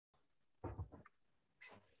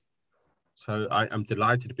So I'm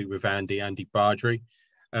delighted to be with Andy Bargery.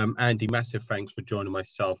 Andy, massive thanks for joining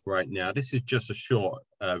myself right now. This is just a short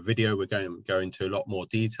video. We're going to go into a lot more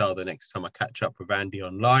detail the next time I catch up with Andy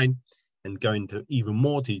online, and go into even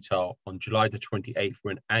more detail on July the 28th,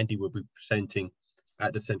 when Andy will be presenting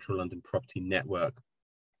at the Central London Property Network.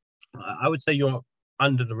 I would say you're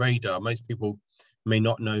under the radar. Most people may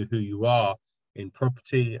not know who you are in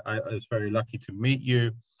property. I was very lucky to meet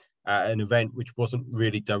you at an event which wasn't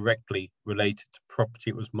really directly related to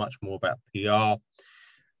property. It was much more about PR.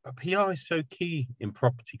 But PR is so key in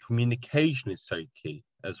property. Communication is so key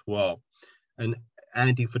as well. And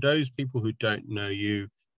Andy, for those people who don't know you,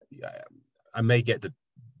 I may get the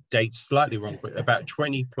dates slightly wrong, but about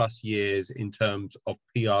 20 plus years in terms of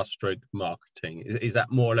PR stroke marketing. Is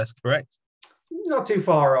that more or less correct? Not too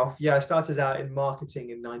far off. Yeah, I started out in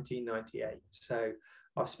marketing in 1998. So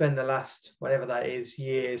I've spent the last, whatever that is,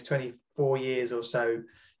 years, 24 years or so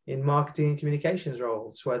in marketing and communications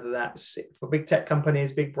roles, whether that's for big tech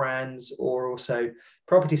companies, big brands, or also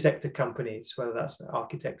property sector companies, whether that's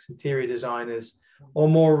architects, interior designers, or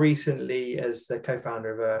more recently as the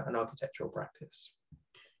co-founder of an architectural practice.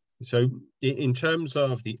 So in terms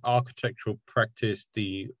of the architectural practice,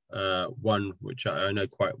 the one which I know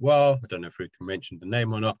quite well, I don't know if we can mention the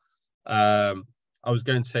name or not, I was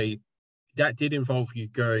going to say that did involve you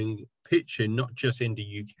going pitching, not just in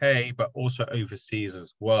the UK, but also overseas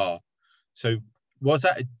as well. So was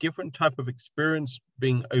that a different type of experience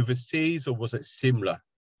being overseas, or was it similar?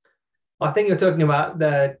 I think you're talking about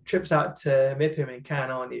the trips out to MIPIM in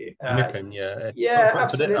Cannes, aren't you? MIPIM, yeah. Yeah,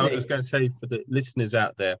 absolutely. I was going to say, for the listeners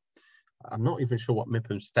out there, I'm not even sure what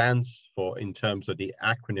MIPIM stands for in terms of the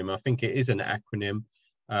acronym. I think it is an acronym.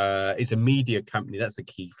 It's a media company. That's the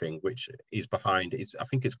key thing, which is behind it. I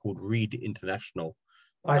think it's called Reed International.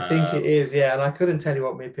 I think it is, yeah. And I couldn't tell you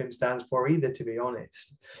what MIPIM stands for either, to be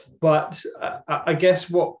honest. But I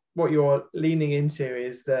guess what you're leaning into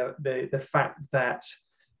is the fact that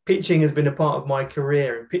pitching has been a part of my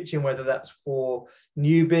career, and pitching, whether that's for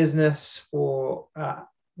new business, for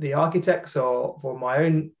the architects, or for my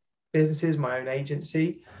own businesses, my own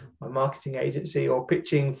agency, my marketing agency, or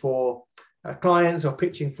pitching for clients, or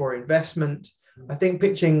pitching for investment. I think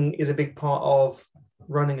pitching is a big part of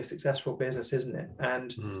running a successful business, isn't it?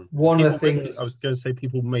 And one of the things I was going to say,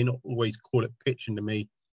 people may not always call it pitching. They may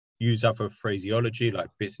use other phraseology like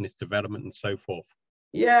business development and so forth.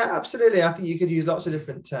 Yeah, absolutely. I think you could use lots of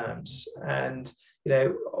different terms. And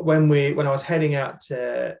when I was heading out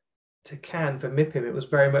to Cannes for MIPIM, it was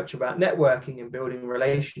very much about networking and building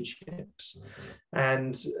relationships.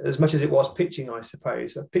 And as much as it was pitching, I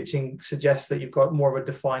suppose, pitching suggests that you've got more of a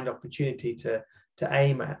defined opportunity to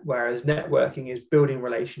aim at, whereas networking is building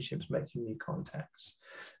relationships, making new contacts.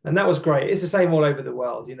 And that was great. It's the same all over the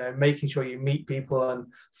world, making sure you meet people and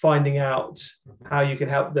finding out how you can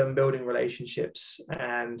help them, building relationships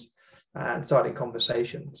and starting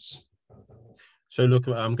conversations. So look,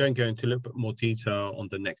 I'm going to go into a little bit more detail on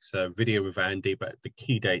the next video with Andy, but the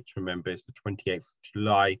key date to remember is the 28th of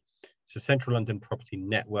July. It's the Central London Property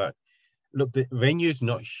Network. Look, the venue is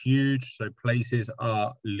not huge, so places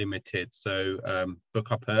are limited. So book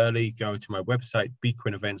up early, go to my website,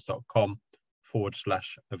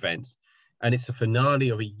 bequinevents.com/events. And it's a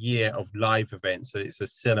finale of a year of live events. So it's a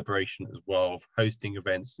celebration as well of hosting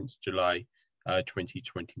events since July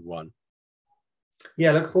 2021.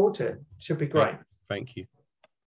 Yeah, look forward to it. Should be great. Thank you.